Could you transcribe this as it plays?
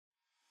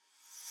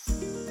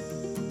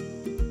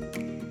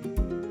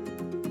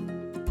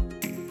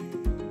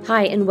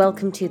Hi, and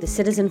welcome to the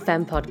Citizen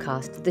Femme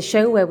podcast, the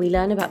show where we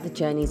learn about the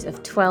journeys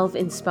of 12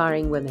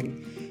 inspiring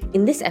women.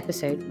 In this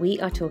episode, we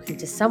are talking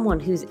to someone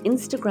whose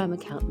Instagram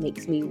account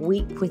makes me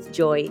weep with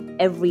joy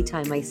every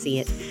time I see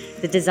it,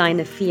 the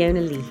designer Fiona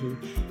Leahy.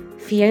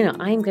 Fiona,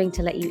 I am going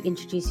to let you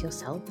introduce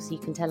yourself so you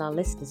can tell our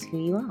listeners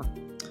who you are.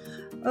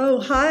 Oh,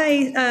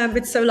 hi.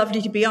 It's so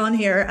lovely to be on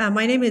here.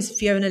 My name is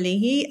Fiona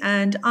Leahy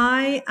and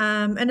I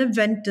am an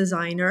event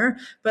designer,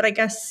 but I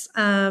guess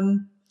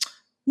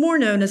more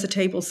known as a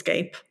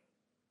tablescaper.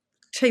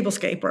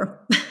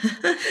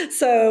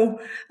 So,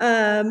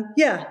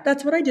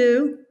 that's what I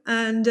do.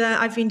 And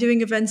I've been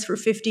doing events for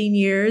 15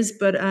 years,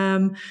 but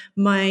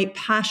my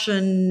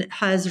passion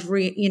is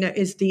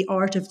the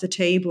art of the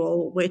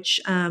table, which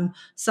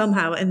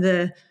somehow in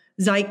the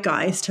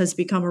zeitgeist has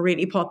become a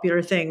really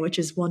popular thing, which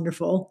is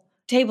wonderful.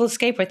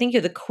 Tablescaper, I think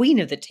you're the queen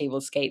of the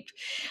tablescape.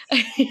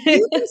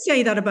 You can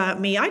say that about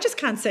me. I just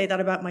can't say that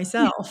about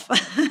myself.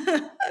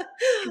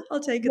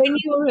 I'll take it. When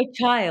you were a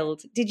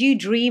child,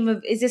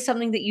 is this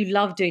something that you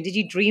love doing? Did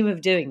you dream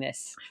of doing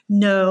this?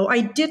 No,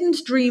 I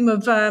didn't dream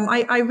of,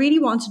 I really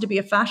wanted to be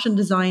a fashion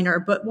designer.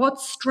 But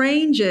what's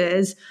strange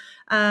is,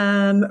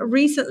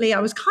 recently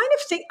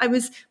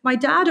my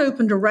dad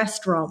opened a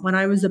restaurant when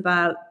I was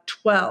about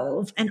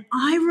 12. And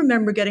I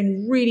remember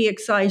getting really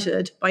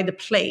excited by the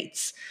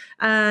plates.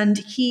 And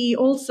it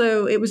was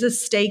a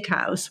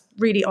steakhouse,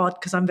 really odd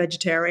because I'm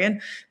vegetarian,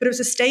 but it was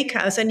a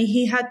steakhouse. And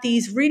he had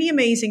these really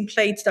amazing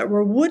plates that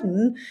were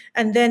wooden.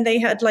 And then they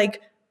had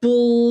like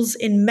bulls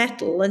in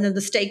metal, and then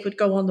the steak would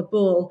go on the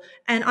bull.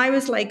 And I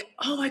was like,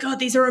 oh my God,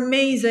 these are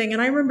amazing.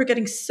 And I remember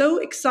getting so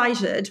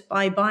excited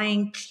by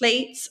buying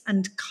plates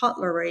and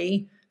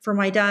cutlery for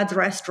my dad's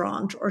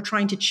restaurant or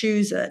trying to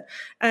choose it.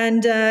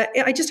 And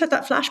I just had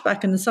that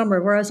flashback in the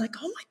summer where I was like,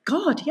 oh my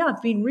God, yeah,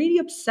 I've been really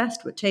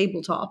obsessed with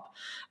tabletop.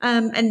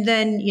 And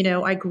then,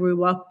 I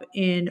grew up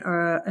in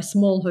a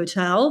small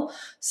hotel.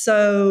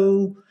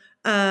 So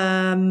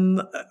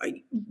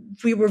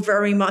we were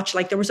very much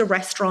like, there was a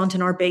restaurant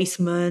in our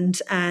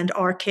basement and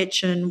our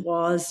kitchen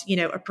was,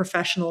 a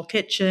professional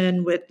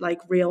kitchen with like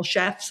real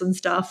chefs and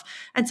stuff.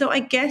 And so I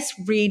guess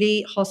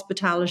really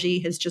hospitality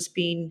has just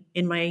been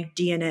in my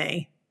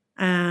DNA.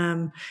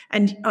 And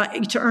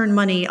to earn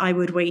money, I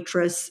would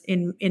waitress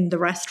in the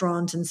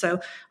restaurant. And so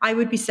I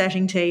would be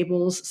setting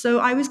tables. So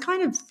I was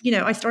kind of,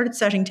 I started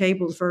setting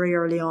tables very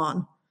early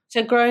on.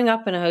 So growing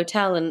up in a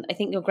hotel, and I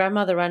think your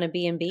grandmother ran a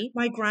B&B?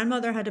 My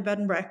grandmother had a bed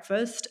and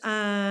breakfast.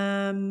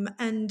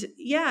 And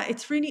yeah,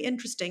 it's really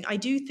interesting. I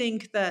do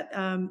think that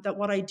that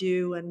what I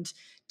do and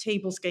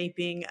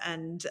tablescaping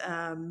and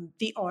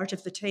the art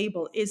of the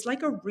table is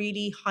like a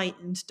really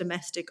heightened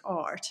domestic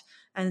art.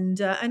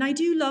 And I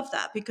do love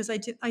that because I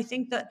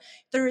think that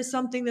there is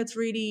something that's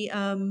really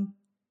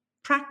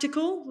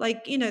practical.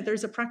 Like,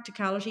 there's a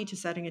practicality to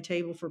setting a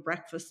table for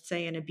breakfast,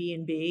 say in a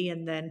B&B,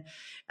 and then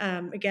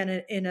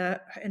again in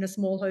a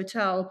small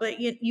hotel. But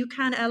you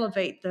can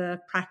elevate the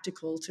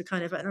practical to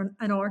kind of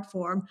an art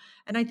form.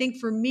 And I think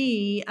for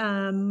me,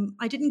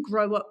 I didn't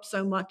grow up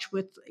so much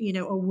with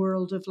a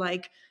world of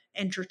like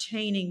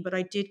entertaining, but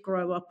I did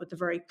grow up with the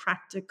very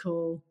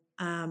practical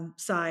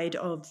side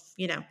of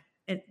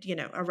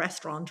a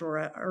restaurant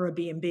or a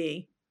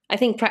B&B. I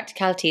think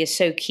practicality is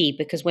so key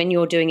because when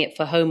you're doing it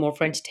for home or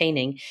for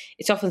entertaining,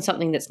 it's often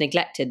something that's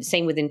neglected.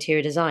 Same with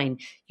interior design.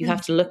 You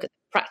have to look at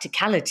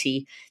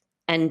practicality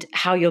and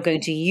how you're going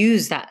to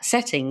use that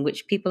setting,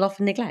 which people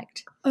often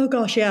neglect. Oh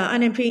gosh, yeah.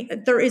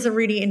 And there is a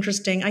really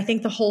interesting, I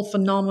think the whole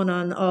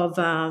phenomenon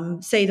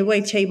of, say, the way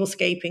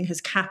tablescaping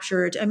has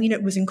captured, I mean,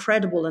 it was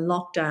incredible in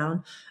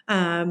lockdown.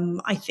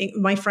 I think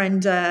my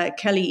friend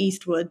Kelly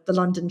Eastwood, the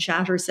London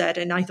Chatter, said,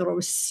 and I thought it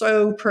was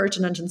so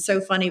pertinent and so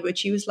funny, but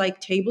she was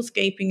like,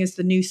 tablescaping is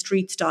the new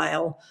street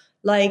style.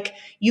 Like,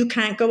 you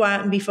can't go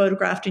out and be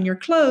photographed in your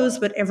clothes,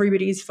 but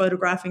everybody's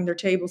photographing their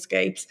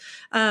tablescapes.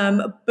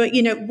 But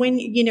when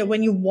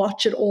you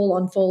watch it all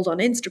unfold on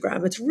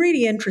Instagram, it's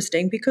really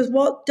interesting because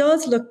what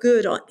does look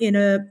good on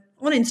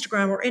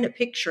Instagram or in a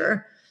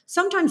picture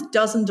sometimes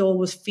doesn't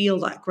always feel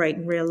that great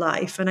in real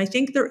life. And I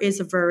think there is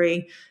a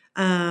very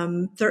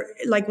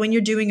like when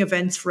you're doing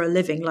events for a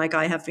living, like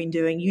I have been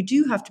doing, you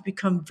do have to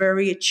become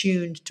very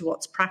attuned to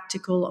what's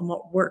practical and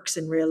what works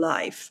in real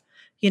life.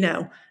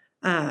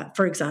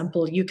 For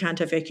example, you can't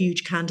have a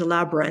huge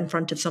candelabra in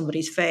front of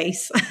somebody's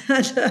face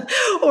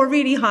or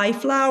really high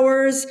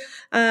flowers.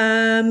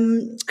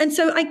 And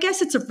so I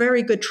guess it's a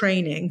very good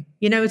training.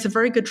 It's a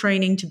very good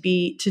training to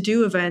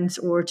do events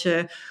or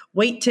to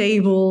wait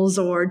tables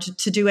or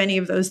to do any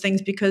of those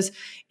things because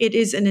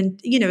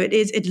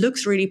it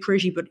looks really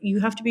pretty, but you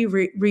have to be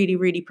really,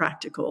 really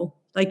practical.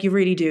 Like you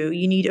really do.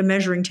 You need a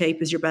measuring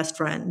tape as your best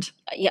friend.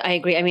 Yeah, I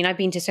agree. I mean, I've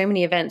been to so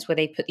many events where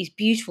they put these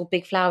beautiful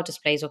big flower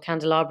displays or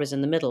candelabras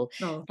in the middle.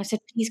 Oh, I said,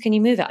 please, can you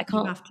move it? I you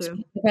can't have to. speak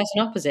to the person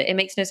opposite. It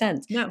makes no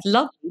sense. No. It's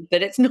lovely,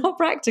 but it's not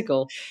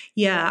practical.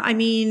 Yeah, I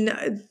mean,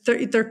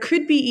 there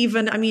could be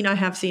even, I mean, I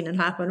have seen it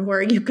happen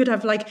where you could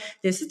have like,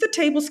 this is the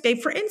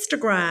tablescape for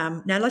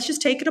Instagram. Now let's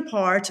just take it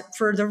apart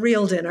for the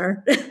real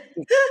dinner.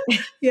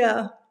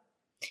 Yeah.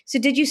 So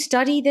did you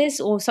study this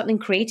or something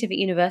creative at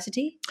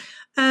university?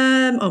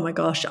 Oh my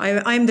gosh,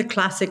 I'm the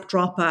classic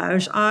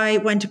dropout. I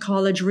went to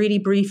college really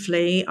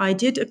briefly. I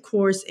did a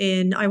course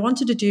I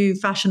wanted to do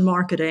fashion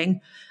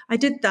marketing. I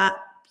did that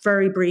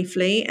very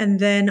briefly. And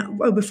then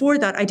before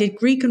that, I did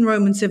Greek and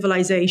Roman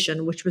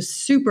civilization, which was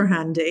super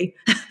handy.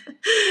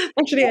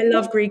 Actually, I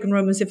love Greek and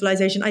Roman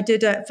civilization. I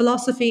did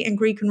philosophy and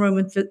Greek and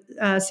Roman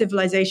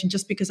civilization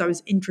just because I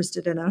was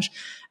interested in it.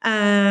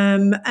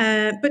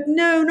 But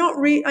no, not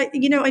really.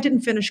 I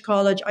didn't finish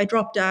college. I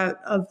dropped out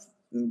of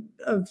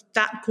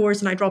that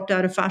course and I dropped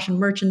out of fashion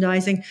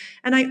merchandising.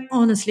 And I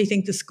honestly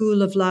think the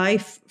school of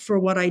life for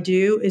what I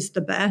do is the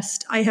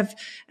best.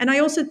 And I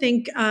also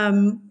think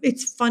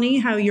it's funny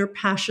how your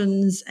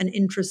passions and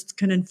interests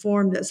can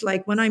inform this.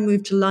 Like when I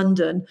moved to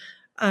London,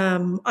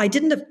 I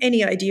didn't have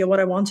any idea what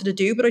I wanted to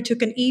do, but I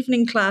took an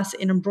evening class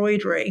in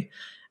embroidery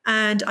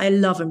and I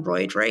love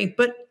embroidery.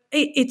 But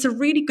it's a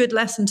really good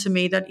lesson to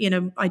me that,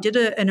 I did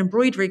an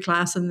embroidery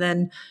class and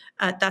then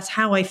that's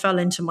how I fell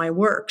into my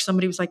work.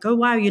 Somebody was like, oh,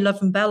 wow, you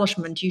love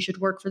embellishment. You should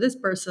work for this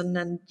person.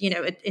 And,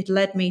 it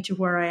led me to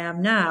where I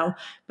am now.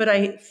 But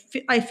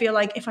I feel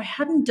like if I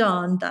hadn't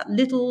done that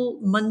little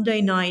Monday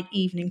night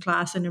evening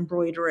class in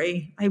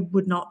embroidery, I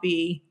would not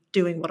be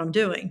doing what I'm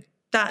doing.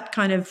 That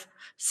kind of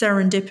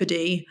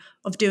serendipity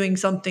of doing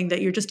something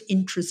that you're just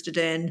interested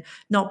in,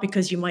 not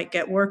because you might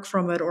get work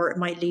from it or it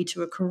might lead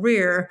to a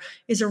career,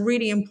 is a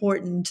really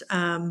important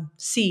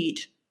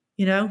seed,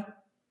 you know?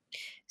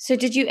 So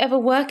did you ever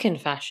work in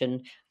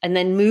fashion and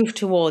then move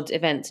towards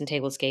events and Oh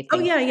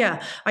tablescaping?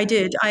 yeah, I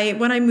did.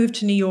 When I moved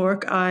to New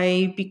York,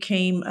 I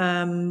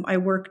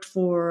worked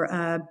for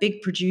a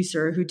big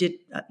producer who did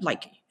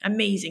like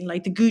amazing,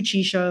 like the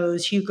Gucci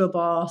shows, Hugo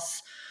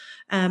Boss.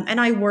 And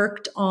I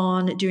worked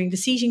on doing the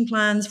seating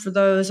plans for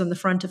those on the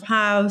front of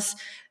house.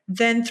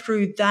 Then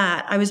through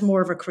that, I was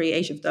more of a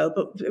creative though,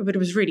 but it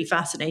was really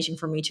fascinating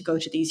for me to go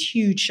to these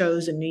huge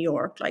shows in New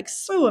York, like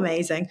so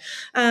amazing,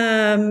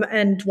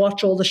 and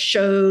watch all the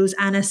shows,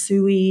 Anna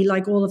Sui,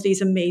 like all of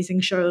these amazing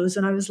shows.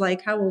 And I was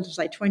like, how old was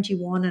I?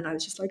 21, and I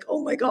was just like,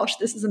 oh my gosh,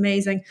 this is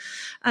amazing.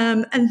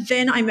 And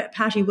then I met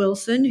Patty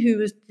Wilson, who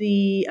was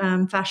the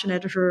fashion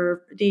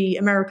editor, the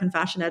American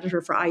fashion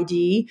editor for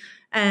ID,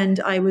 and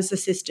I was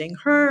assisting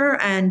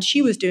her, and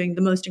she was doing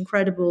the most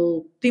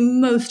incredible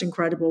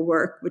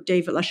work with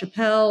David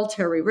LaChapelle,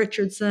 Terry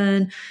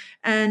Richardson,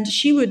 and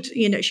she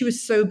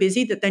was so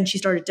busy that then she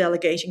started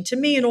delegating to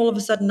me, and all of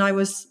a sudden I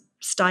was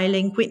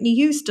styling Whitney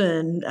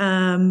Houston,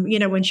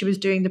 when she was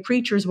doing The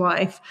Preacher's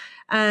Wife,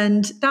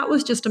 and that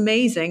was just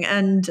amazing.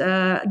 And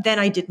then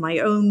I did my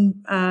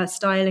own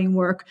styling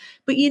work,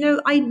 but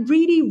I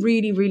really,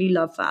 really, really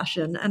love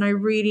fashion, and I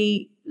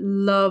really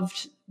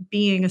loved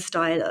being a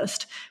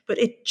stylist, but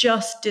it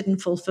just didn't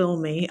fulfill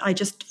me. I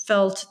just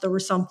felt there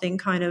was something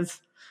kind of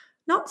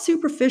not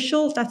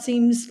superficial, that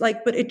seems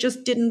like, but I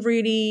just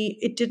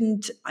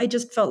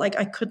felt like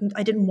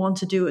I didn't want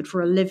to do it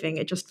for a living.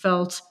 It just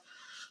felt,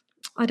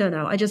 I don't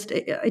know.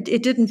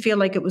 It didn't feel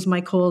like it was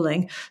my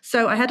calling.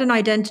 So I had an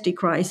identity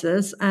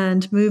crisis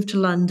and moved to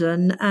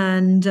London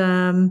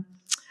and,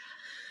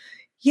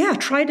 yeah,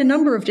 tried a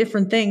number of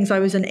different things. I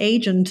was an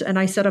agent and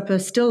I set up a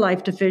still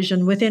life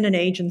division within an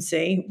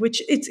agency, which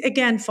it's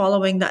again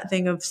following that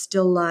thing of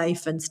still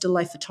life and still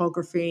life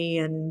photography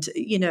and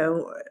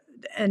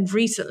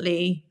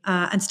recently,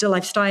 and still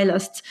life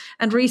stylists.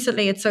 And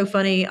recently, it's so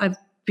funny, I've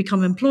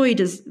become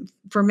employed as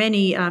for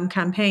many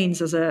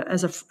campaigns as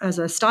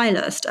a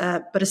stylist,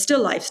 but a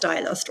still life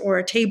stylist or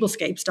a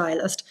tablescape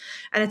stylist.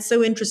 And it's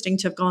so interesting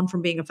to have gone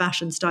from being a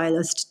fashion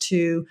stylist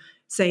to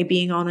say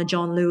being on a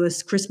John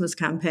Lewis Christmas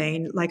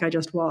campaign like I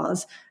just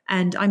was,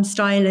 and I'm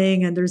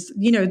styling and there's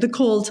the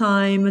call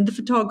time and the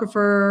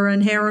photographer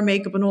and hair and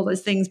makeup and all those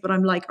things, but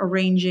I'm like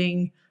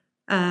arranging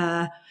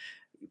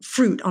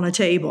fruit on a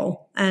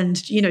table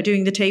and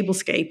doing the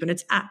tablescape, and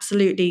it's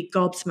absolutely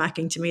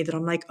gobsmacking to me that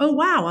I'm like, oh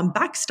wow, I'm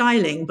back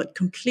styling but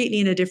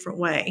completely in a different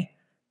way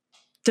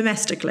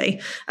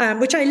domestically,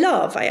 which I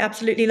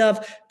absolutely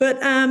love. But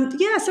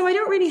yeah, so I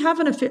don't really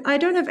I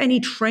don't have any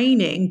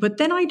training, but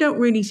then I don't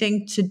really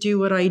think to do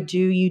what I do,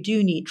 you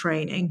do need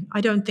training.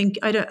 I think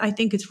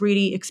it's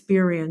really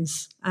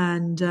experience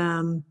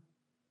and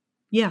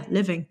yeah,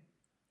 living.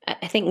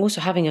 I think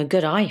also having a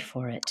good eye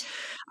for it.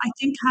 I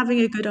think having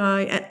a good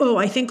eye. Oh,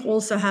 I think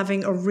also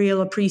having a real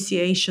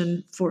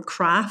appreciation for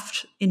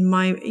craft.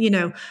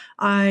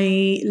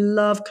 I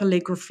love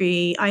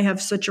calligraphy. I have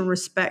such a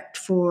respect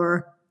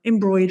for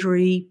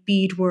embroidery,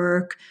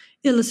 beadwork,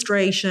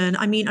 illustration.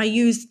 I mean, I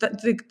use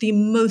that. The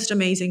most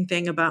amazing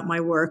thing about my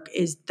work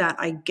is that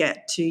I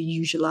get to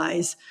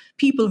utilize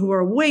people who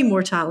are way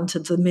more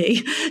talented than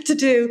me to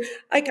do.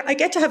 I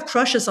get to have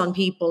crushes on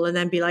people and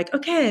then be like,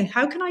 okay,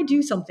 how can I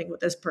do something with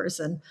this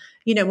person?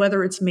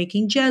 Whether it's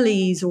making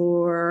jellies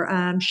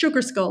or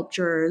sugar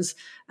sculptures.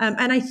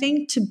 And I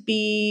think to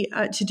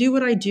do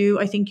what I do,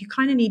 I think you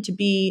kind of need to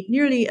be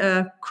nearly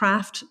a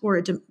craft or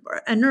a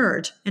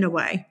nerd in a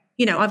way.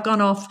 I've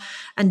gone off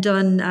and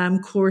done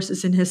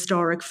courses in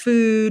historic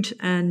food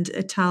and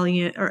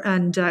Italian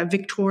and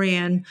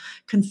Victorian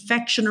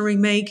confectionery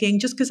making,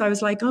 just because I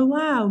was like, oh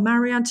wow,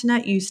 Marie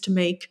Antoinette used to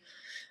make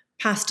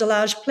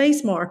pastelage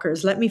place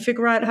markers. Let me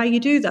figure out how you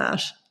do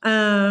that.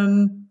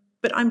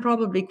 But I'm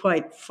probably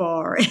quite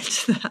far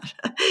into that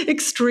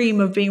extreme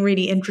of being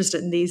really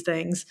interested in these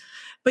things.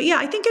 But yeah,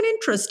 I think an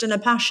interest and a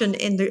passion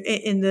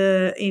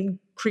in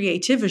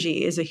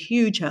creativity is a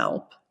huge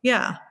help.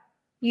 Yeah.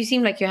 You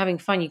seem like you're having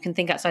fun. You can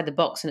think outside the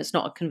box and it's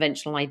not a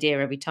conventional idea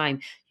every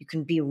time. You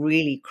can be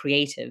really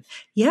creative.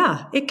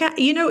 Yeah, it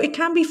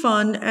can be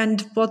fun.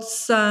 And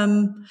what's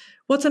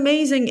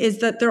amazing is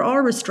that there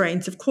are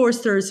restraints. Of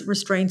course, there's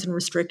restraints and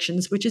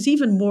restrictions, which is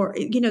even more,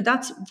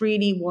 that's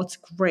really what's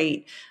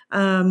great.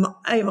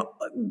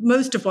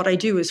 Most of what I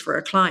do is for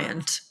a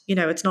client.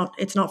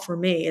 It's not for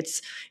me.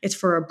 It's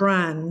for a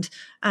brand.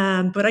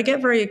 But I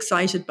get very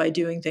excited by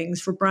doing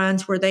things for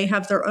brands where they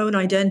have their own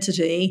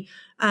identity.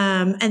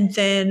 And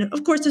then,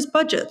 of course, there's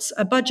budgets.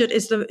 A budget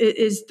is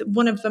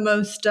one of the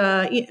most,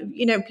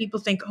 people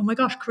think, oh my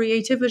gosh,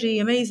 creativity,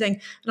 amazing.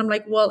 And I'm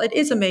like, well, it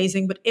is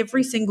amazing, but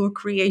every single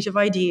creative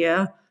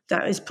idea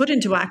that is put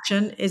into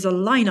action is a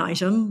line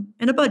item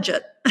in a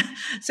budget.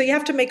 So you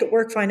have to make it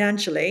work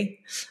financially.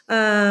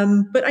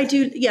 But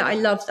I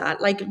love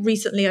that. Like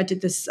recently I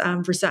did this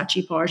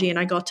Versace party and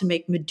I got to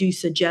make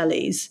Medusa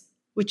jellies,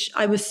 which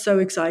I was so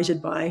excited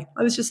by.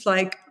 I was just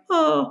like,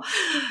 oh,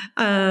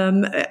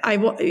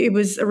 it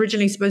was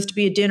originally supposed to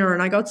be a dinner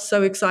and I got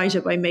so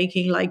excited by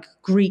making like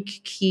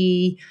Greek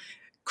key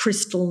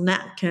crystal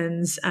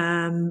napkins,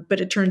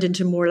 but it turned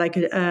into more like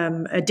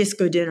a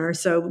disco dinner.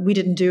 So we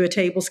didn't do a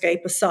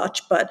tablescape as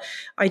such, but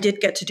I did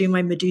get to do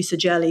my Medusa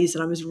jellies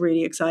and I was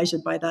really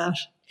excited by that.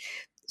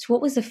 So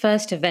what was the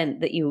first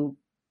event that you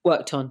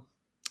worked on?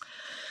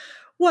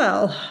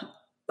 Well,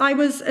 I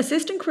was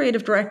assistant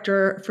creative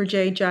director for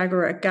Jade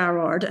Jagger at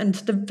Garrard, and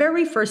the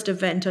very first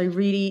event I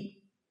really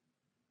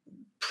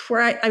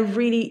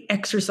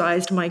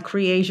exercised my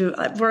creative,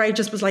 where I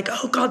just was like,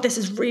 oh God, this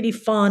is really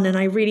fun. And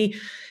I really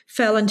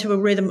fell into a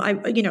rhythm. I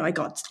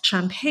got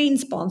champagne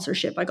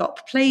sponsorship. I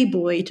got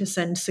Playboy to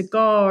send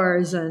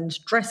cigars and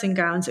dressing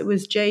gowns. It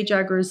was Jade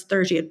Jagger's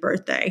 30th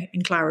birthday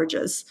in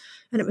Claridge's,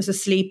 and it was a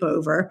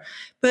sleepover.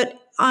 But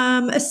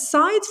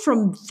aside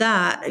from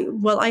that,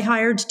 well, I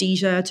hired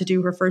Deetha to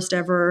do her first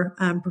ever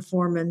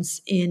performance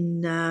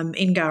in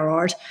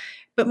Garrard.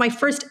 But my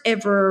first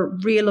ever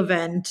real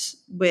event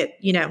with,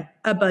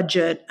 a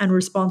budget and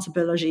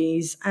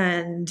responsibilities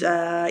and,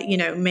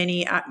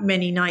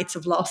 many nights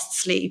of lost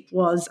sleep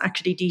was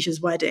actually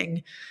Deetha's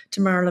wedding to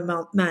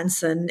Marilyn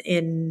Manson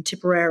in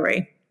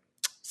Tipperary.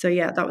 So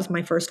yeah, that was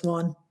my first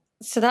one.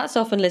 So that's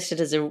often listed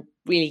as a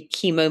really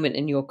key moment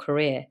in your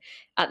career.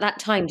 At that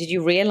time, did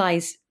you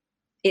realize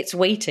it's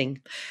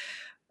waiting?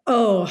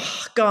 Oh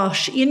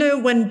gosh,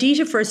 when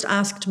Deetha first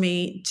asked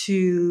me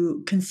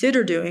to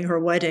consider doing her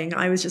wedding,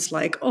 I was just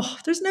like, oh,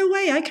 there's no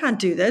way I can't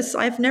do this.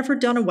 I've never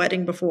done a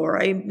wedding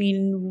before. I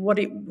mean,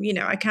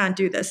 I can't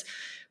do this.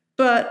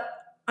 But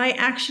I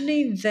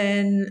actually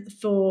then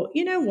thought,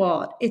 you know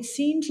what? It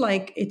seems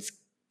like it's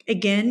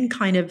again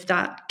kind of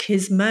that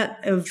kismet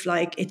of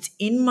like it's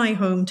in my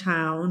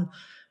hometown.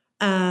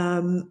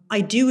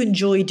 I do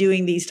enjoy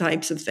doing these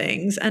types of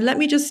things, and let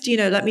me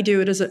do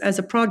it as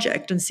a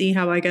project and see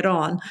how I get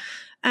on.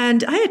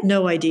 And I had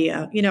no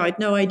idea, I had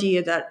no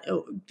idea that.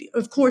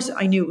 Of course,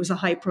 I knew it was a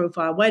high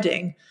profile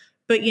wedding,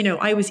 but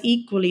I was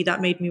equally, that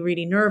made me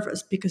really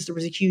nervous because there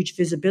was a huge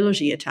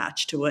visibility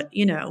attached to it.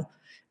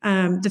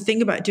 The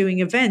thing about doing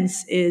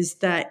events is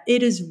that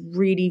it is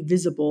really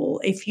visible.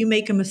 If you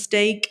make a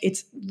mistake,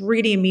 it's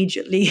really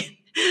immediately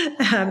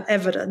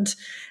evident.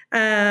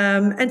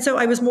 And so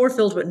I was more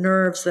filled with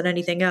nerves than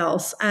anything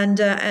else.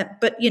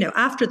 But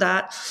after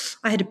that,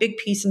 I had a big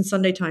piece in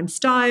Sunday Times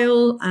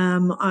Style.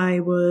 I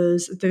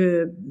was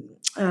the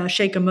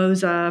Sheikha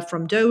Moza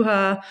from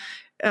Doha,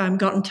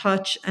 got in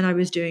touch, and I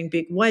was doing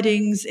big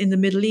weddings in the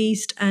Middle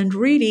East. And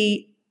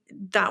really,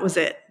 that was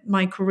it.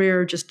 My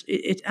career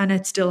and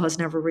it still has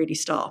never really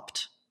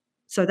stopped.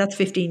 So that's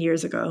 15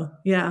 years ago.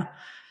 Yeah.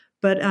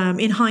 But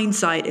in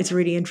hindsight, it's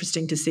really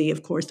interesting to see.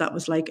 Of course, that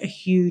was like a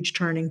huge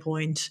turning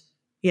point.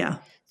 Yeah.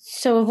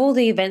 So of all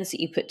the events that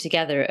you put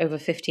together over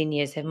 15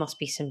 years, there must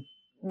be some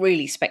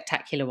really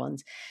spectacular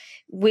ones.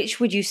 Which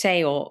would you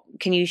say, or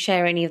can you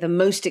share any of the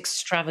most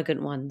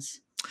extravagant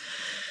ones?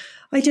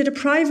 I did a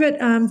private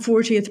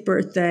 40th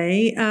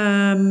birthday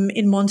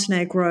in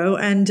Montenegro,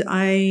 and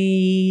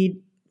I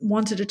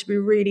wanted it to be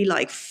really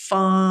like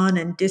fun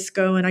and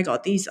disco. And I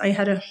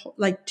had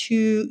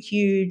two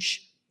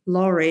huge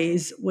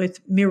lorries with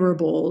mirror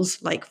balls,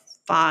 like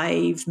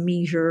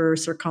 5-meter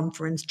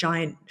circumference,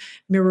 giant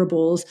mirror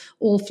balls,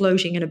 all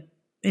floating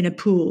in a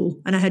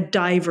pool, and I had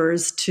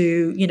divers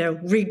to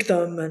rig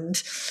them,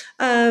 and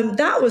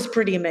that was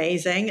pretty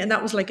amazing. And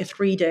that was like a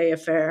 3-day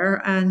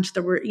affair, and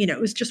there were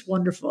it was just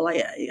wonderful.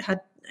 I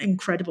had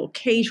incredible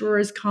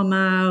caterers come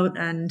out,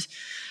 and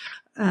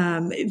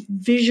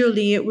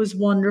Visually, it was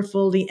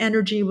wonderful. The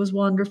energy was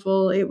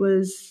wonderful. It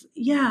was,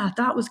 yeah,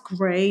 that was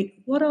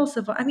great. What else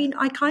have I mean,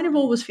 I kind of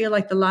always feel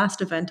like the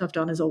last event I've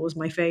done is always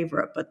my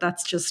favorite, but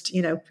that's just,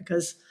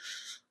 because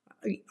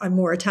I'm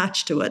more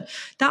attached to it.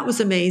 That was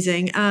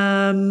amazing.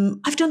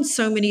 I've done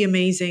so many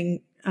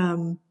amazing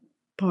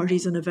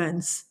parties and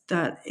events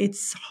that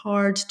it's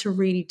hard to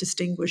really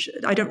distinguish.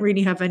 I don't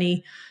really have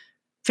any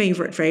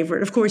favorite.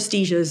 Of course,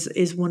 Stita's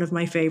is one of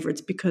my favorites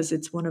because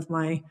it's one of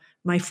my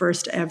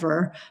first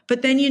ever.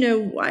 But then,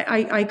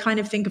 I kind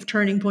of think of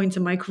turning points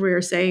in my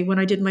career, say when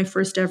I did my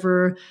first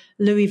ever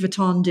Louis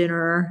Vuitton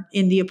dinner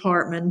in the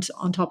apartment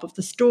on top of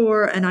the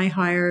store, and I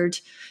hired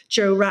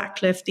Joe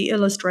Ratcliffe, the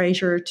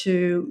illustrator,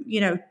 to,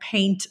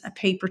 paint a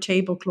paper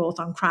tablecloth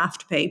on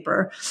craft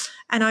paper.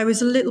 And I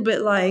was a little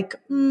bit like,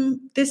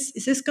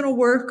 is this going to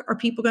work? Are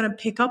people going to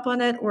pick up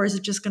on it? Or is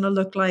it just going to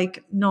look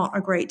like not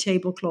a great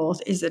tablecloth?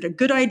 Is it a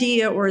good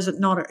idea or is it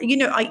not?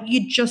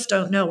 You just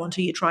don't know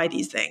until you try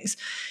these things.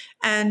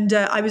 And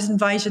I was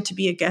invited to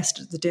be a guest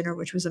at the dinner,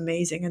 which was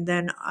amazing. And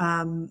then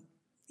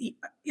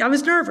I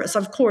was nervous,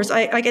 of course.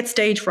 I get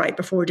stage fright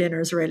before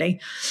dinners, really.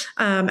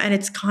 And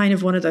it's kind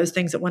of one of those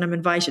things that when I'm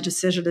invited to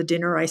sit at a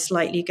dinner, I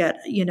slightly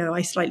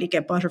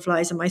get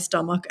butterflies in my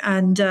stomach.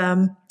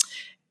 And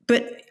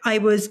but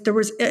there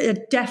was a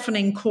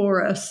deafening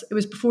chorus. It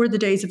was before the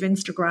days of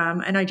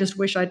Instagram, and I just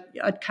wish I'd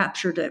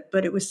captured it,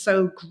 but it was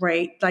so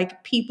great.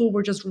 Like, people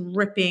were just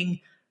ripping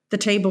the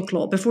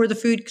tablecloth. Before the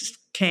food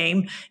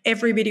came,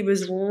 everybody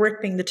was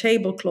ripping the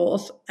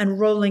tablecloth and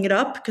rolling it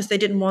up because they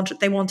didn't want it.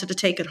 They wanted to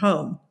take it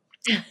home.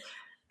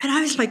 And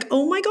I was like,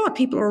 oh my God,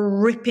 people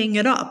are ripping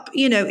it up.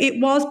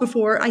 It was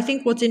before. I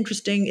think what's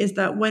interesting is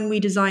that when we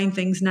design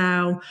things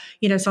now,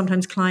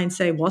 sometimes clients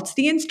say, what's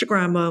the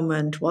Instagram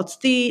moment? What's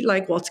going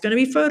to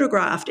be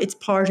photographed? It's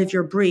part of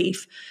your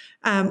brief.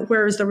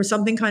 Whereas there was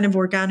something kind of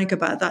organic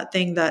about that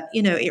thing that,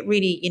 it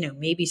really,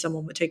 maybe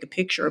someone would take a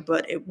picture,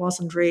 but it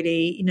wasn't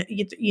really,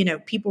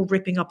 people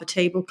ripping up a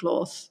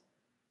tablecloth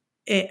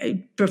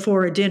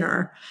before a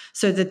dinner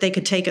so that they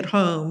could take it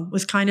home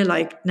was kind of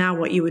like now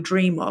what you would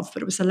dream of,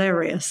 but it was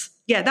hilarious.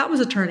 Yeah, that was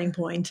a turning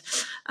point.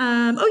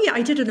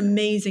 I did an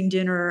amazing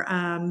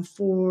dinner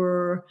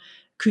for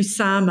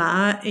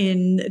Kusama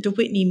in the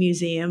Whitney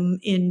Museum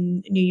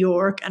in New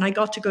York, and I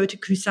got to go to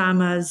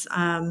Kusama's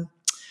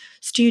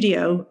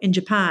studio in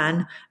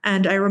Japan.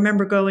 And I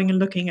remember going and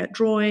looking at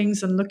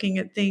drawings and looking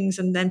at things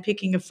and then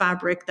picking a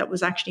fabric that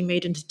was actually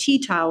made into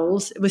tea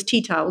towels. It was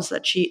tea towels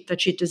that she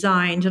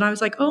designed. And I was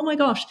like, oh my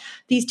gosh,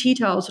 these tea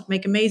towels would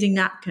make amazing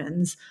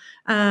napkins.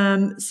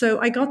 So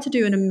I got to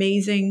do an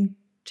amazing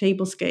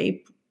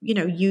tablescape,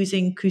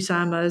 using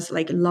Kusama's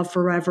like Love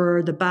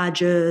Forever, the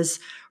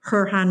badges,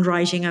 her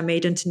handwriting I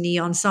made into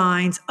neon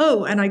signs.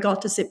 Oh, and I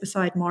got to sit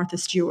beside Martha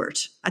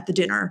Stewart at the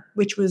dinner,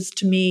 which was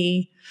to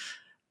me,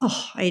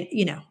 that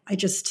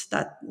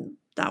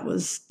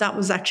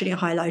was actually a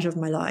highlight of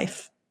my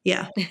life.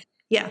 Yeah.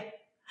 Yeah.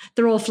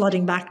 They're all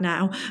flooding back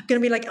now. I'm going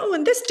to be like, oh,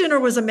 and this dinner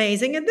was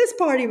amazing and this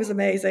party was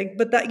amazing.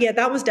 But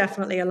that was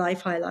definitely a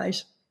life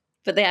highlight.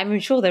 But I'm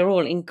sure they're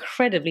all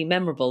incredibly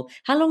memorable.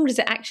 How long does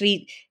it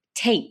actually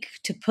take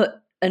to put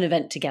an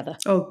event together?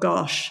 Oh,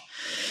 gosh.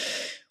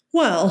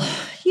 Well,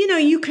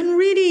 you can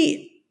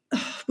really...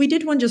 We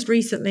did one just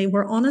recently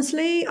where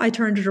honestly, I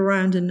turned it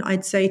around in,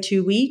 I'd say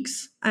 2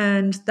 weeks.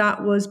 And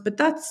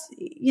that's,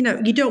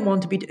 you don't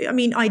want to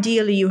be,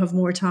 ideally you have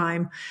more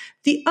time.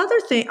 The other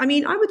thing,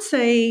 I would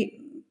say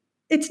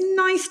it's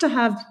nice to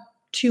have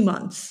 2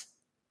 months,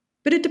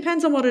 but it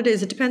depends on what it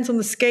is. It depends on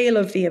the scale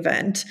of the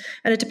event,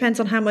 and it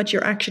depends on how much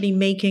you're actually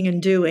making and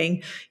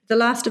doing. The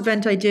last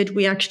event I did,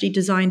 we actually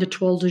designed a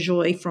toile de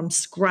joie from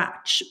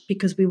scratch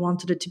because we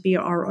wanted it to be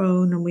our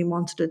own and we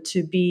wanted it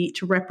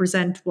to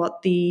represent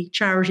what the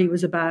charity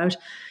was about.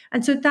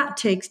 And so that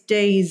takes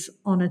days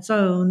on its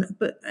own.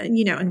 But,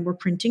 and we're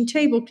printing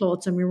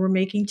tablecloths and we were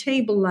making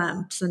table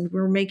lamps and we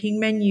were making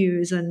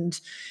menus and,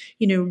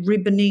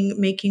 ribboning,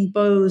 making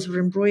bows with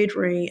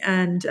embroidery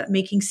and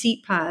making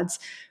seat pads.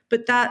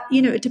 But that,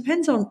 it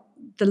depends on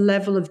the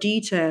level of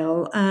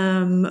detail.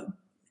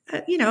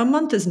 A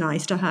month is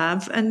nice to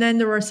have. And then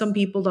there are some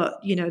people that,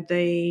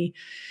 they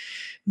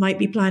might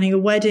be planning a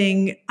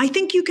wedding. I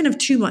think you can have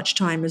too much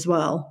time as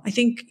well. I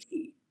think,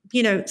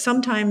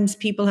 sometimes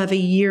people have a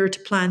year to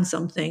plan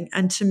something.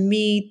 And to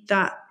me,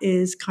 that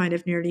is kind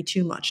of nearly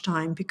too much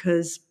time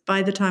because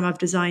by the time I've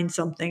designed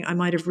something, I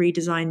might have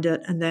redesigned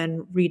it and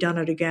then redone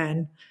it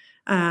again.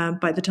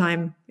 By the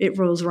time it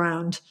rolls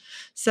around.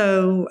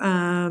 So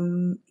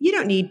you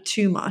don't need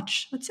too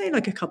much. I'd say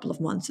like a couple of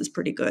months is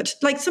pretty good.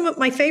 Like some of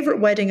my favorite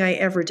wedding I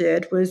ever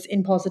did was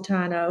in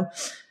Positano.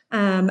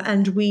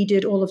 And we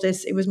did all of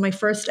this. It was my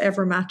first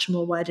ever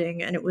Matchimal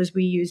wedding. And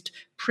we used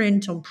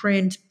print on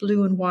print,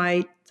 blue and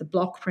white, the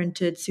block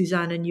printed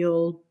Suzanne and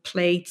Yule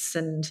plates.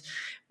 And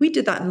we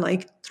did that in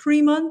like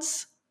 3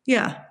 months.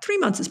 Yeah, 3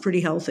 months is pretty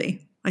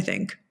healthy, I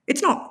think.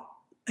 It's not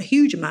a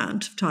huge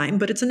amount of time,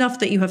 but it's enough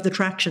that you have the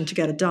traction to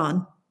get it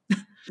done.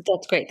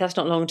 That's great. That's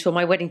not long at all.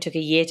 My wedding took a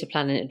year to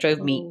plan and it drove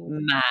me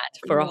mad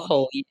for a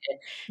whole year.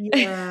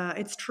 Yeah,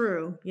 it's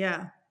true.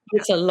 Yeah.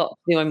 It's a lot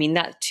to do. I mean,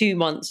 that 2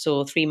 months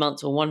or 3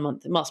 months or 1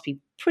 month, it must be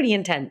pretty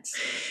intense.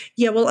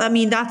 Yeah, well, I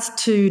mean, that's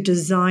to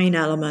design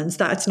elements.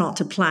 That's not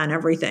to plan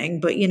everything,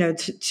 but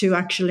to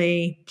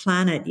actually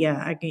plan it,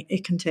 yeah,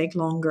 it can take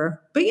longer.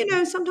 But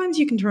sometimes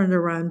you can turn it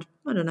around.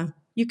 I don't know.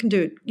 You can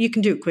do it. You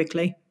can do it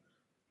quickly,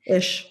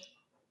 ish.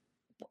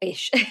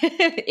 Ish.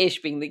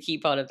 Ish being the key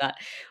part of that.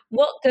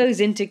 What goes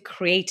into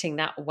creating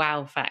that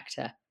wow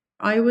factor?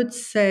 I would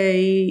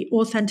say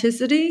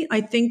authenticity.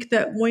 I think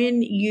that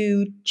when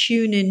you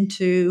tune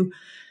into,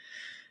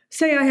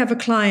 say, I have a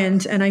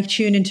client and I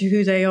tune into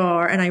who they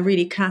are and I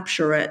really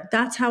capture it,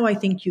 that's how I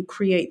think you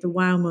create the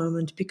wow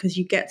moment, because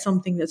you get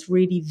something that's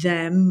really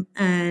them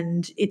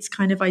and it's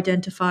kind of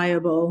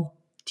identifiable.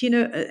 Do you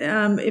know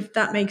if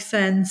that makes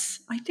sense?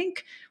 I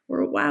think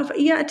we're wow.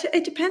 Yeah,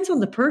 it depends on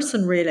the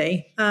person,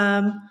 really.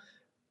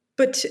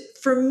 But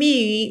for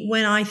me,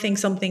 when I think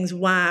something's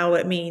wow,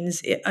 it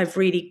means I've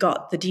really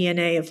got the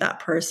DNA of that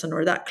person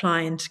or that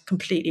client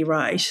completely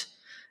right,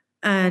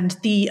 and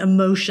the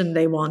emotion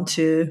they want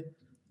to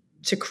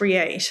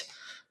create.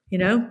 You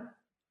know.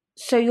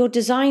 So your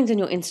designs and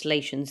your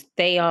installations,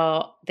 they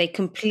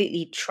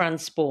completely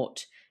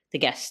transport the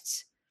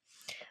guests.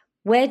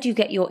 Where do you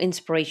get your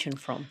inspiration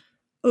from?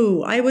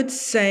 Oh, I would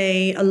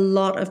say a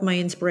lot of my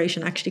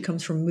inspiration actually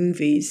comes from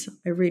movies.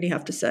 I really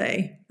have to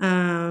say.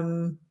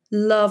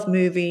 Love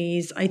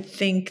movies. I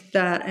think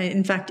that,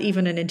 in fact,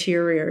 even in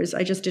interiors,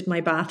 I just did my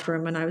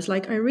bathroom and I was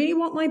like, I really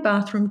want my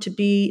bathroom to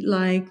be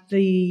like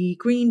the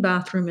green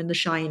bathroom in The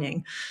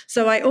Shining.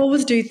 So I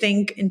always do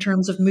think in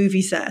terms of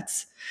movie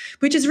sets,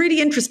 which is really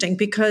interesting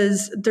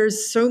because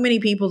there's so many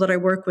people that I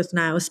work with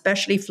now,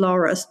 especially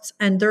florists,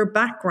 and their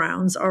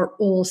backgrounds are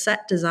all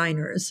set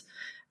designers.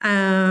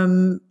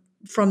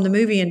 From the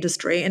movie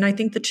industry. And I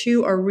think the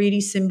two are really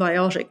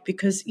symbiotic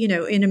because,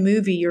 in a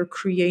movie, you're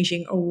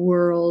creating a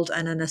world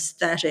and an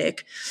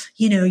aesthetic.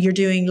 You're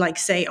doing, like,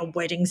 say, a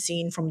wedding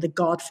scene from The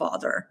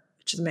Godfather,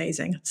 which is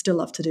amazing. I'd still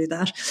love to do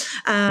that.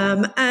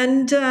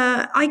 And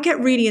I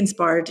get really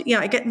inspired. Yeah,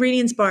 I get really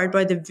inspired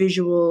by the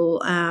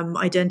visual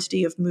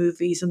identity of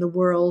movies and the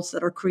worlds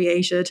that are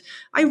created.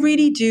 I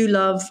really do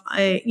love,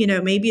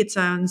 maybe it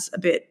sounds a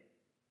bit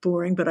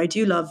boring, but I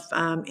do love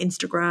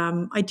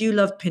Instagram. I do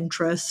love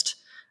Pinterest.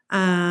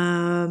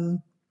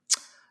 Um,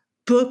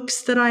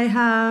 books that I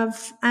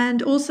have,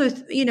 and also,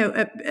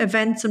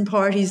 events and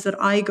parties that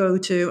I go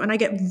to, and I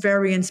get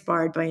very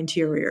inspired by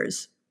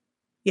interiors.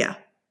 Yeah.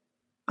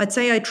 I'd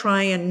say I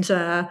try and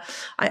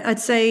I'd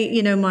say,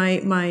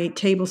 my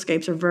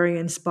tablescapes are very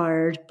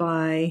inspired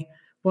by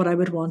what I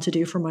would want to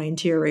do for my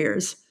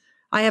interiors.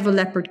 I have a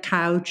leopard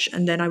couch,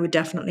 and then I would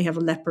definitely have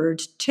a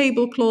leopard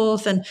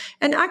tablecloth, and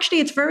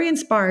actually it's very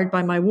inspired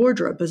by my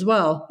wardrobe as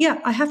well. Yeah,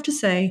 I have to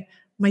say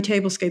my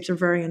tablescapes are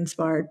very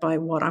inspired by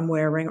what I'm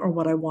wearing or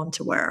what I want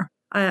to wear.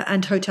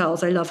 And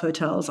hotels, I love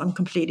hotels. I'm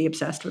completely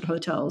obsessed with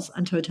hotels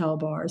and hotel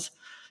bars.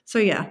 So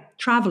yeah,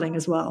 traveling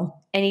as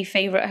well. Any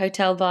favorite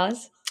hotel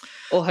bars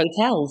or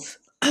hotels?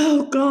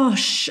 Oh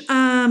gosh.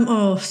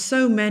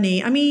 So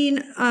many. I mean,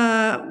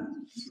 I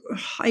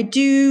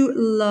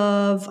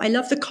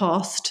love the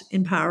cost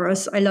in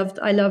Paris. I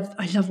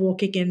love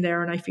walking in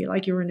there and I feel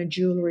like you're in a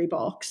jewelry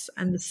box,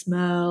 and the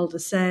smell, the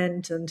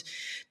scent, and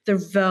the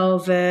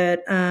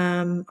velvet.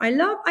 I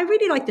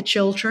really like the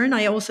Chiltern.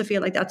 I also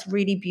feel like that's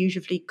really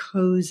beautifully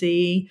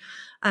cozy.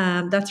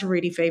 That's a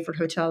really favorite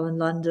hotel in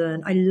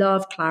London. I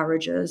love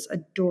Claridge's,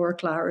 adore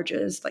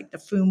Claridge's, like the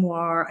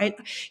Fumoir.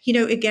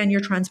 Again,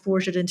 you're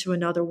transported into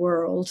another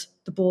world.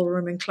 The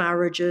ballroom in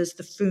Claridge's,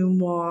 the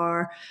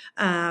Fumoir,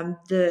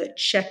 the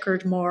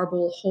checkered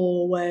marble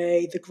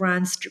hallway, the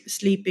grand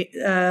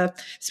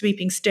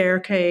sweeping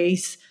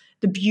staircase,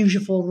 the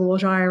beautiful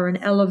wrought iron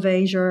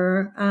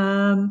elevator.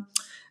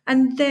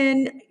 And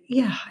then,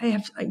 yeah, I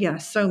have,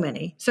 so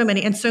many,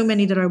 and so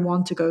many that I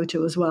want to go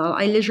to as well.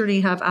 I literally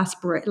have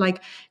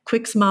like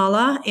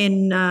Quixmala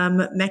in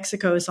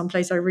Mexico is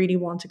someplace I really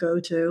want to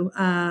go to.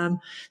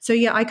 So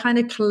yeah, I kind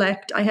of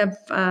collect.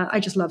 I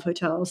just love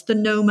hotels. The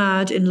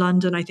Nomad in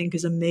London, I think,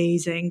 is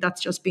amazing.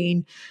 That's just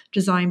been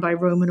designed by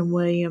Roman and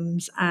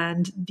Williams,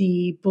 and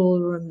the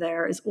ballroom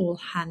there is all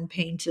hand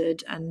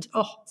painted, and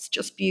it's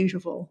just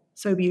beautiful,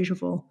 so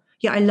beautiful.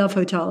 Yeah, I love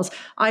hotels.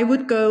 I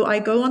go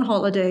on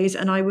holidays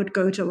and I would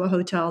go to a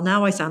hotel.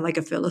 Now I sound like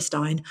a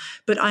Philistine,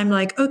 but I'm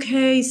like,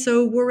 okay,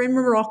 so we're in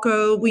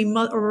Morocco,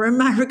 we're in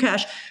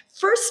Marrakesh.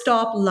 First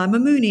stop, La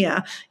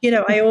Mamounia.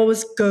 I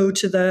always go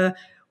to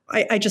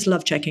I just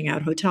love checking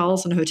out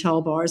hotels and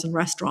hotel bars and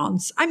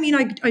restaurants. I mean,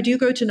 I do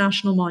go to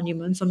national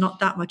monuments. I'm not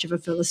that much of a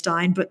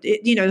Philistine, but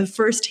the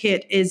first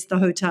hit is the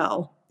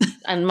hotel.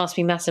 And must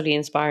be massively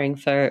inspiring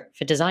for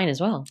design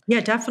as well. Yeah,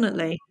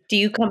 definitely. Do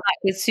you come back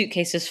with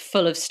suitcases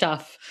full of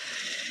stuff?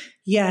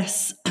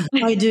 Yes,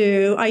 I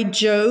do. I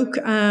joke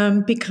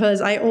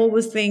because I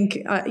always think,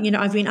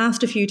 I've been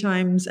asked a few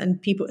times, and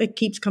it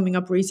keeps coming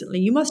up recently.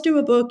 You must do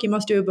a book. You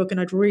must do a book,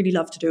 and I'd really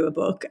love to do a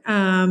book.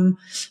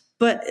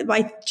 But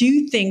I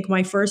do think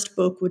my first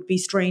book would be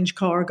Strange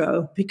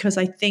Cargo, because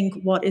I think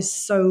what is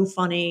so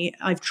funny,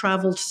 I've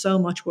traveled so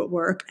much with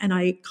work and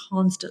I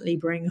constantly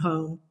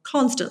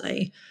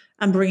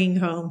I'm bringing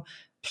home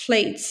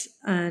plates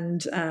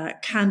and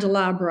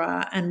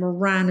candelabra and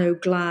Murano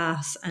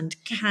glass and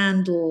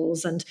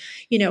candles. And,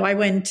 I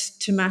went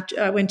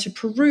to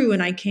Peru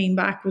and I came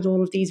back with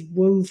all of these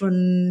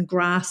woven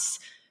grass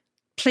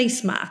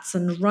placemats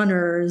and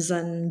runners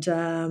and,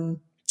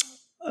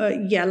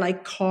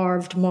 like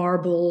carved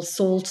marble,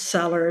 salt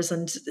cellars,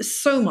 and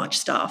so much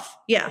stuff.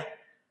 Yeah.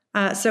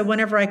 So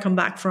whenever I come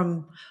back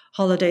from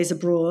holidays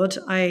abroad,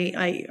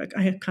 I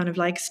kind of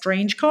like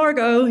Strange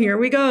Cargo. Here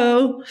we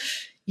go.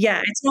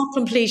 Yeah, it's not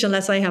complete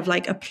unless I have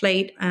like a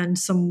plate and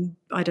some,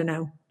 I don't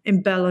know,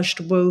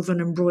 embellished, woven,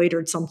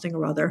 embroidered something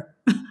or other.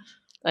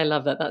 I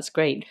love that. That's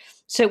great.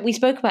 So we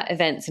spoke about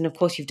events, and of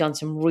course, you've done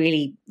some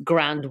really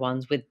grand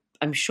ones with,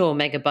 I'm sure,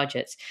 mega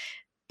budgets.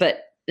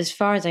 But as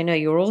far as I know,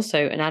 you're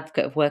also an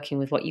advocate of working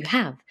with what you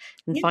have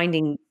and Yeah.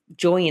 finding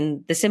joy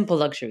in the simple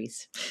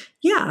luxuries.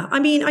 Yeah, I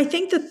mean, I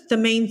think that the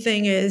main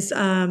thing is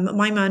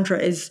my mantra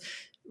is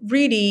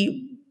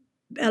really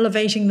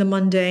elevating the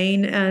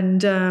mundane.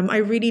 And I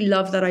really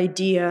love that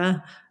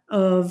idea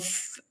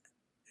of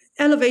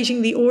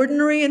elevating the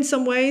ordinary in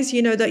some ways,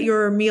 that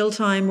your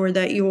mealtime or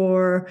that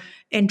your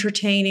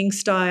entertaining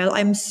style.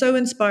 I'm so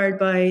inspired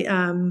by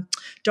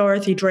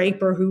Dorothy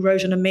Draper, who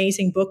wrote an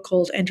amazing book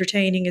called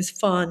Entertaining is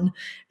Fun.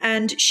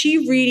 And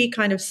she really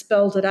kind of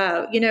spelled it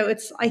out.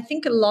 I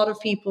think a lot of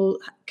people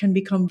can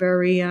become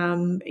very,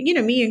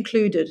 me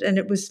included. And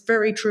it was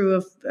very true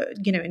of,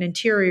 in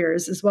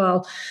interiors as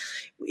well.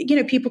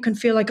 People can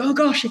feel like, oh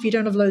gosh, if you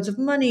don't have loads of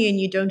money and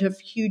you don't have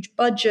huge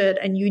budget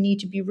and you need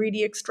to be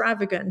really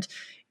extravagant,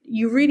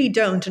 you really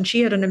don't. And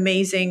she had an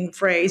amazing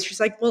phrase. She's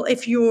like, well,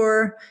 if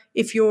your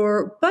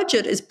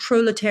budget is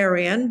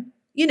proletarian,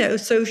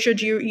 so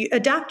should you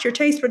adapt your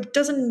taste, but it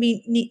doesn't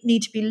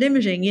need to be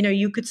limiting.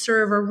 You could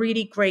serve a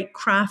really great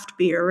craft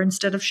beer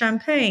instead of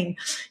champagne.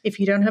 If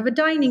you don't have a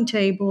dining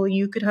table,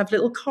 you could have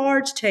little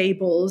card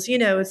tables. You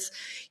don't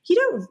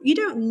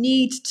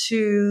need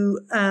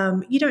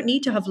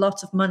to have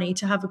lots of money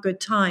to have a good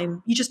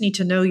time. You just need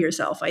to know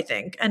yourself, I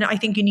think. And I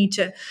think you need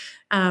to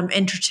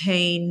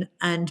entertain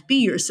and be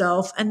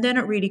yourself, and then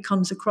it really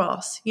comes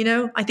across.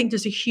 I think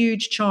there's a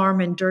huge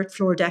charm in dirt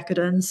floor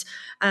decadence,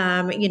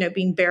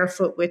 being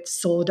barefoot with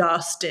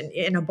sawdust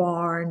in a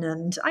barn,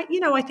 and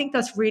I think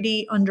that's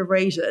really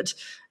underrated.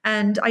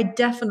 And I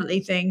definitely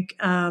think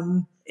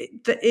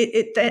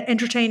that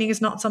entertaining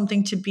is not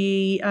something to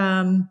be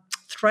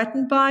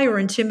threatened by or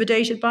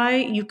intimidated by.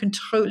 You can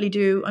totally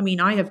do. I mean,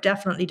 I have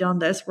definitely done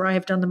this, where I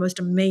have done the most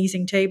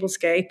amazing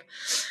tablescape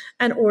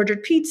and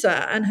ordered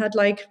pizza and had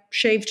like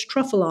shaved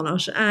truffle on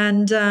it.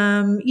 And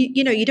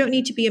you don't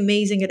need to be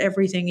amazing at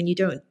everything, and you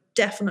don't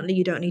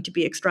need to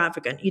be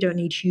extravagant. You don't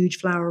need huge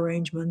flower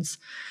arrangements.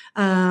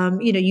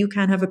 You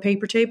can have a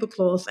paper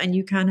tablecloth, and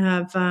you can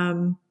have.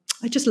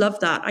 I just love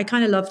that. I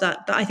kind of love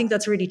that. I think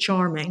that's really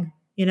charming.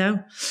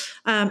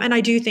 And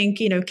I do think,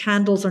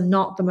 candles are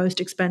not the most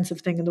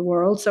expensive thing in the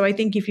world. So I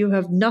think if you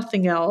have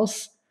nothing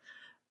else,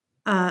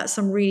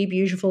 some really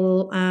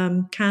beautiful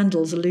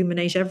candles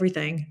illuminate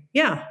everything.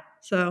 Yeah.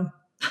 So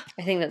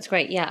I think that's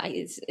great. Yeah,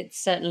 it's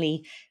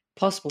certainly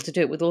possible to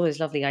do it with all those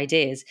lovely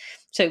ideas.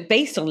 So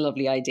based on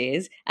lovely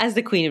ideas, as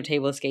the queen of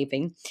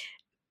tablescaping,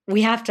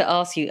 we have to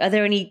ask you, are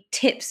there any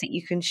tips that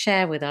you can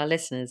share with our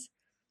listeners?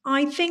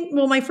 I think,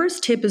 well, my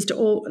first tip is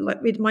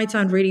it might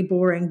sound really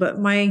boring, but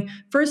my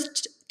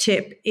first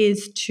tip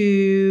is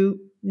to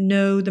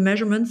know the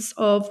measurements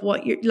of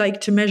what you're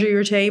like, to measure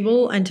your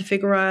table and to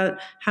figure out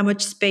how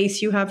much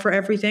space you have for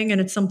everything.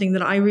 And it's something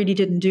that I really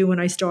didn't do when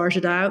I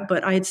started out,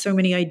 but I had so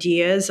many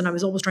ideas and I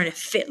was always trying to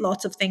fit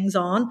lots of things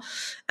on.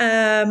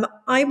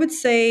 I would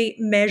say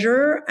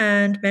measure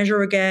and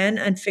measure again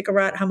and figure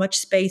out how much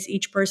space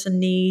each person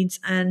needs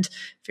and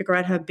figure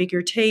out how big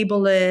your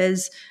table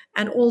is.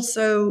 And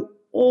also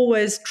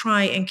always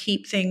try and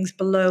keep things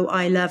below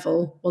eye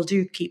level. Well,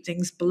 do keep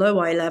things below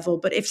eye level,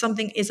 but if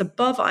something is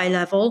above eye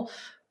level,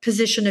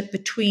 position it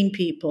between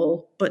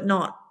people, but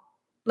not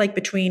like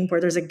between where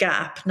there's a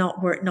gap,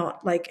 not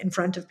like in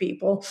front of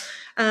people.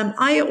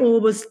 I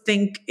always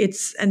think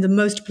and the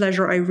most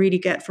pleasure I really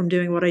get from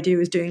doing what I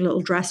do is doing little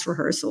dress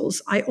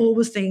rehearsals. I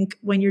always think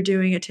when you're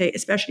doing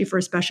especially for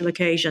a special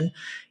occasion,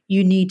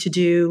 you need to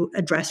do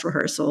a dress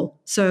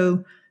rehearsal.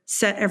 So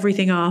set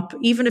everything up,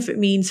 even if it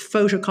means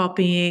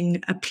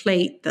photocopying a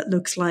plate that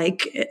looks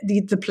like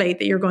the plate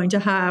that you're going to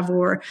have,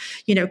 or,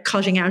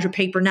 cutting out a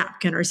paper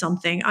napkin or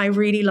something. I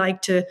really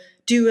like to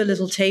do a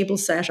little table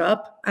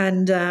setup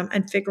and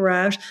figure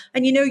out,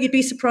 and you'd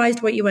be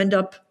surprised what you end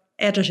up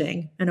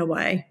editing in a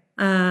way.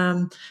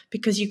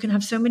 Because you can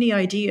have so many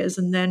ideas,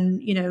 and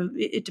then,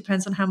 it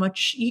depends on how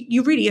much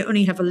you really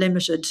only have a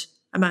limited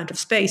amount of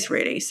space,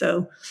 really.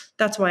 So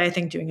that's why I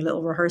think doing a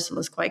little rehearsal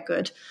is quite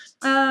good.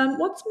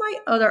 What's my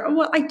other?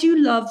 Well, I do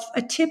love,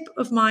 a tip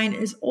of mine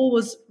is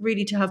always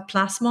really to have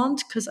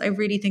placement, because I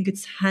really think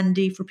it's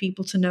handy for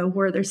people to know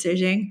where they're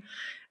sitting.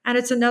 And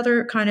it's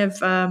another kind of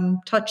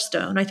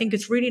touchstone. I think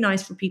it's really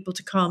nice for people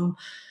to come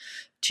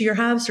to your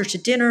house or to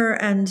dinner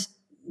and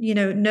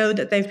know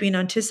that they've been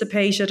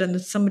anticipated and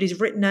that somebody's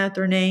written out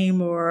their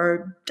name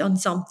or done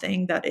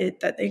something that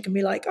they can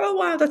be like, oh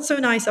wow, that's so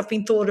nice, I've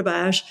been thought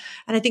about.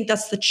 And I think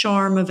that's the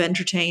charm of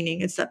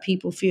entertaining. It's that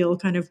people feel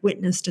kind of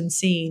witnessed and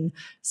seen.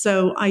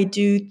 So I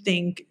do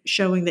think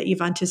showing that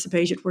you've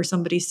anticipated where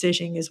somebody's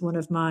sitting is one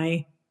of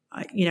my,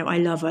 I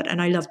love it.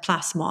 And I love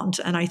placement,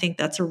 and I think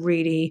that's a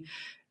really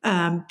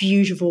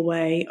beautiful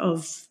way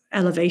of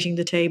elevating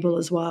the table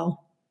as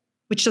well,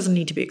 which doesn't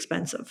need to be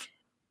expensive.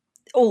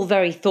 All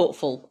very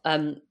thoughtful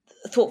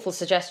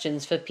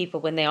suggestions for people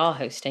when they are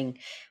hosting.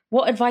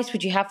 What advice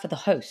would you have for the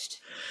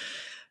host?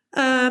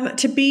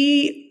 To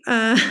be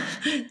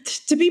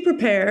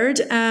prepared,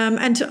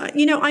 and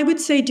to, I would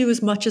say do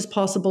as much as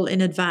possible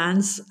in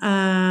advance.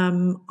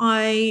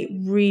 I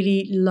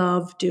really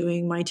love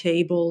doing my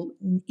table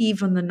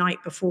even the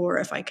night before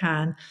if I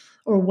can,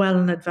 or well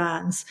in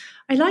advance.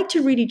 I like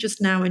to really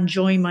just now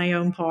enjoy my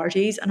own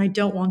parties, and I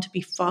don't want to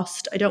be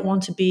fussed. I don't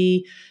want to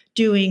be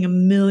doing a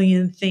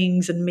million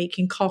things and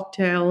making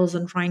cocktails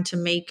and trying to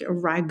make a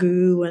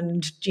ragu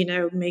and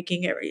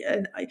making it.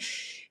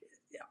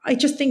 I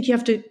just think you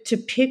have to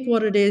pick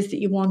what it is that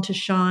you want to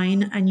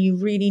shine, and you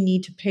really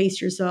need to pace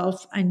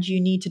yourself, and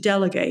you need to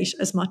delegate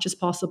as much as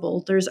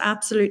possible. There's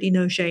absolutely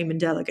no shame in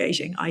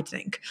delegating, I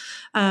think.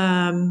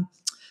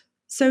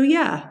 So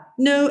yeah,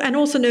 and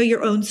also know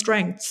your own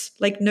strengths.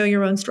 Know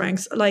your own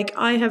strengths.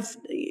 I have,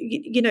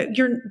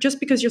 you're just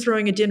because you're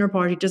throwing a dinner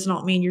party does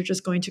not mean you're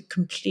just going to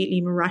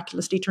completely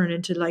miraculously turn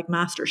into like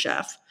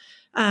MasterChef.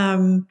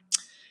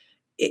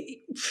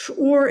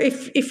 Or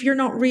if you're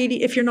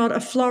not a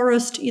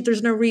florist,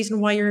 there's no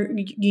reason why you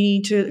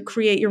need to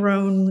create your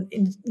own,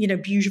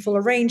 beautiful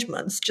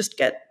arrangements. Just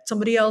get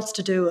somebody else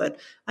to do it.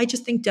 I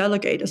just think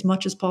delegate as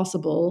much as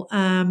possible,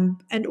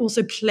 and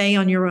also play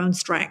on your own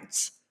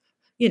strengths.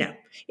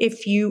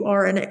 If you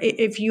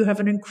have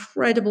an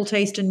incredible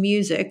taste in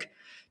music,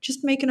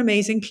 just make an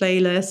amazing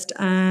playlist,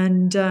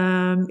 and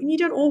you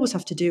don't always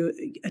have to do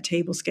a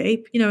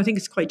tablescape. I think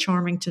it's quite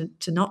charming to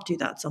not do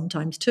that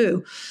sometimes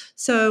too.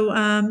 So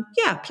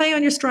play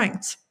on your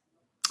strengths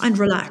and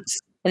relax.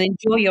 And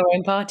enjoy your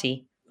own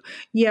party.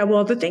 Yeah,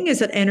 well, the thing is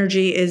that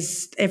energy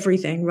is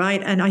everything,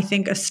 right? And I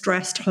think a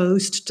stressed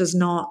host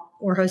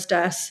or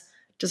hostess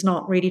does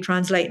not really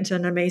translate into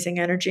an amazing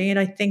energy. And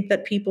I think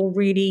that people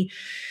really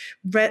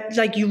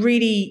you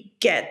really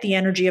get the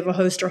energy of a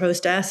host or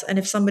hostess. And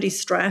if somebody's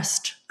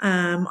stressed,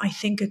 I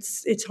think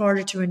it's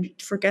harder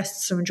for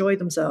guests to enjoy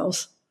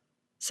themselves.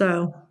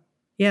 So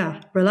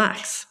yeah,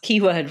 relax.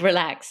 Keyword,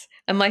 relax.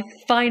 And my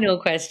final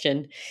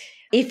question,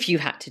 if you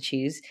had to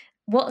choose,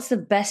 what's the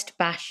best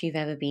bash you've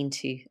ever been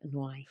to and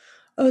why?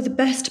 Oh, the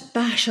best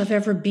bash I've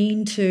ever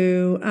been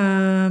to.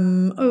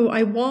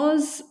 I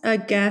was a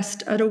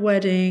guest at a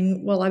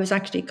wedding. Well, I was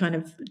actually kind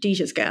of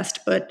Deeja's guest,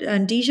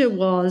 and Deeja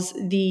was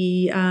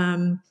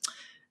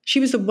she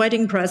was the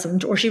wedding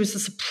present, or she was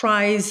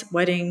the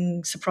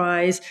wedding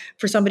surprise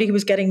for somebody who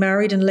was getting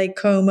married in Lake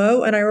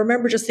Como. And I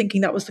remember just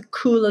thinking that was the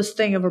coolest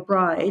thing of a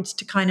bride,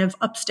 to kind of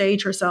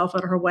upstage herself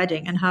at her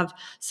wedding and have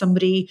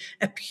somebody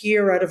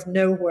appear out of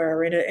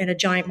nowhere in a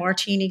giant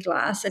martini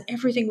glass. And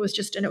everything was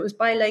and it was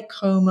by Lake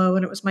Como,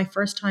 and it was my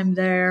first time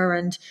there.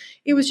 And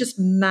it was just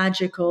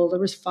magical. There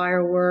was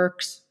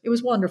fireworks. It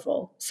was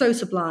wonderful, so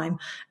sublime.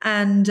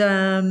 And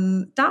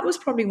that was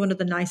probably one of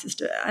the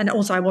nicest. And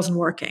also I wasn't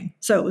working,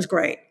 so it was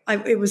great.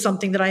 It was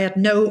something that I had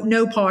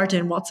no part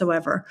in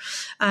whatsoever.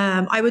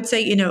 I would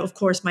say, of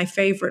course, my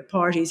favorite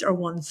parties are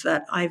ones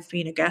that I've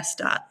been a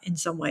guest at in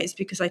some ways,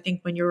 because I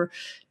think when you're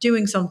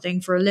doing something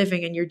for a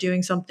living and you're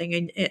doing something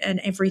and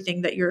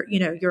everything that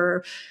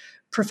your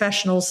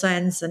professional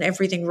sense and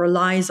everything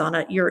relies on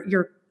it,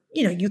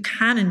 you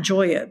can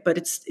enjoy it, but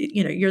it's,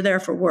 you're there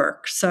for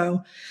work.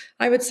 So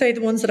I would say the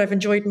ones that I've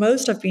enjoyed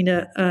most, I've been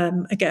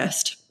a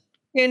guest.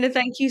 Fiona,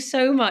 thank you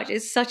so much.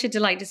 It's such a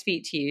delight to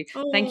speak to you.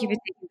 Oh. Thank you for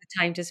taking the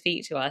time to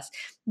speak to us.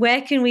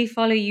 Where can we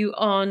follow you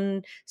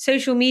on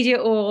social media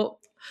or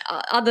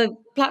other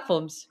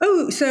platforms?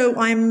 Oh, so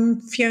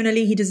I'm Fiona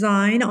Leahy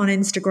Design on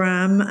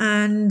Instagram,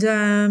 and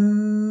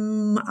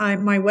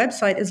my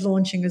website is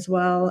launching as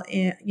well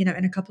in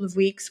a couple of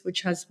weeks,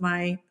 which has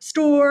my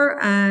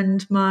store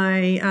and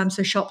my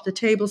so Shop the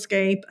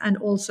Tablescape, and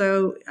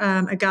also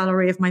a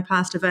gallery of my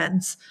past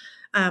events.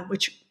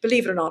 Which,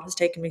 believe it or not, has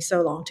taken me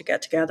so long to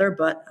get together,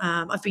 but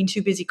I've been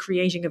too busy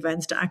creating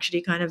events to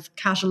actually kind of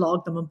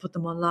catalog them and put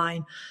them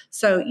online.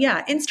 So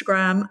yeah,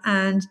 Instagram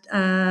and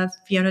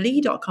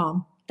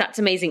FionaLeahy.com. That's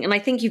amazing. And I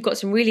think you've got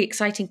some really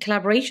exciting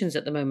collaborations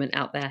at the moment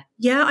out there.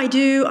 Yeah, I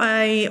do.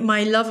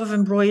 My love of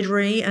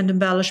embroidery and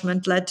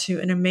embellishment led to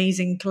an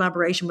amazing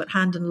collaboration with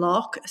Hand and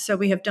Lock. So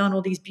we have done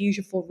all these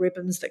beautiful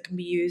ribbons that can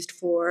be used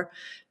for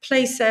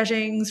place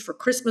settings, for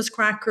Christmas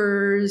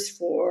crackers,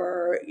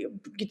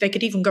 they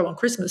could even go on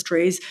Christmas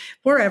trees,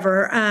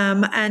 wherever.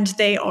 And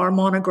they are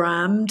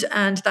monogrammed,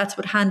 and that's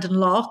what Hand and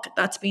Lock.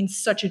 That's been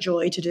such a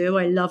joy to do.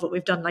 I love it.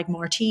 We've done like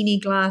martini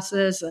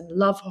glasses and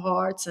love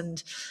hearts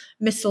and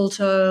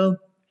mistletoe.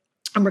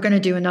 And we're going to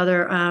do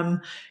another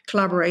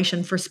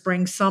collaboration for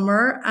spring,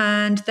 summer.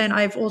 And then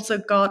I've also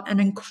got an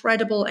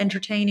incredible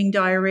entertaining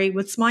diary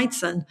with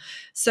Smythson.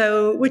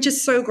 So, which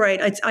is so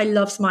great. I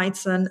love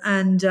Smythson,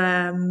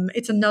 and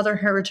it's another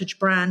heritage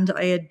brand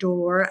I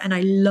adore. And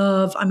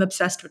I'm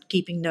obsessed with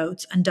keeping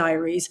notes and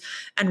diaries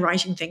and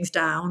writing things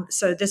down.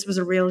 So this was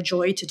a real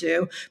joy to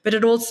do. But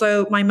it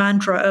also, my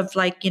mantra of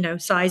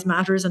size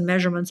matters and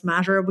measurements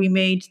matter. We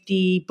made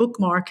the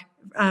bookmark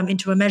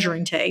into a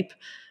measuring tape,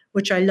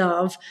 which I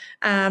love.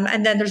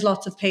 And then there's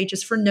lots of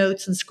pages for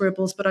notes and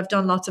scribbles, but I've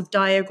done lots of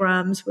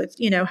diagrams with,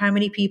 how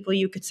many people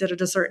you could sit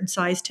at a certain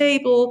size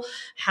table,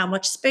 how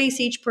much space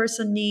each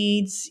person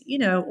needs,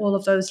 all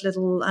of those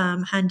little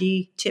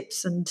handy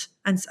tips and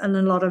a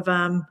lot of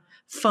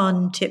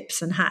fun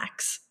tips and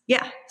hacks.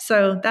 Yeah,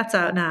 so that's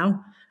out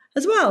now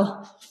as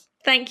well.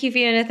 Thank you,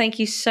 Fiona. Thank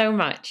you so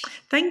much.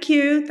 Thank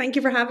you. Thank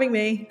you for having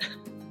me.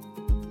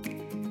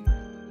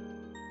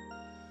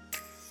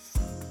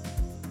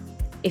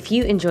 If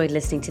you enjoyed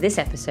listening to this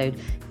episode,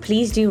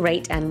 please do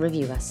rate and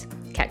review us.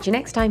 Catch you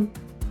next time.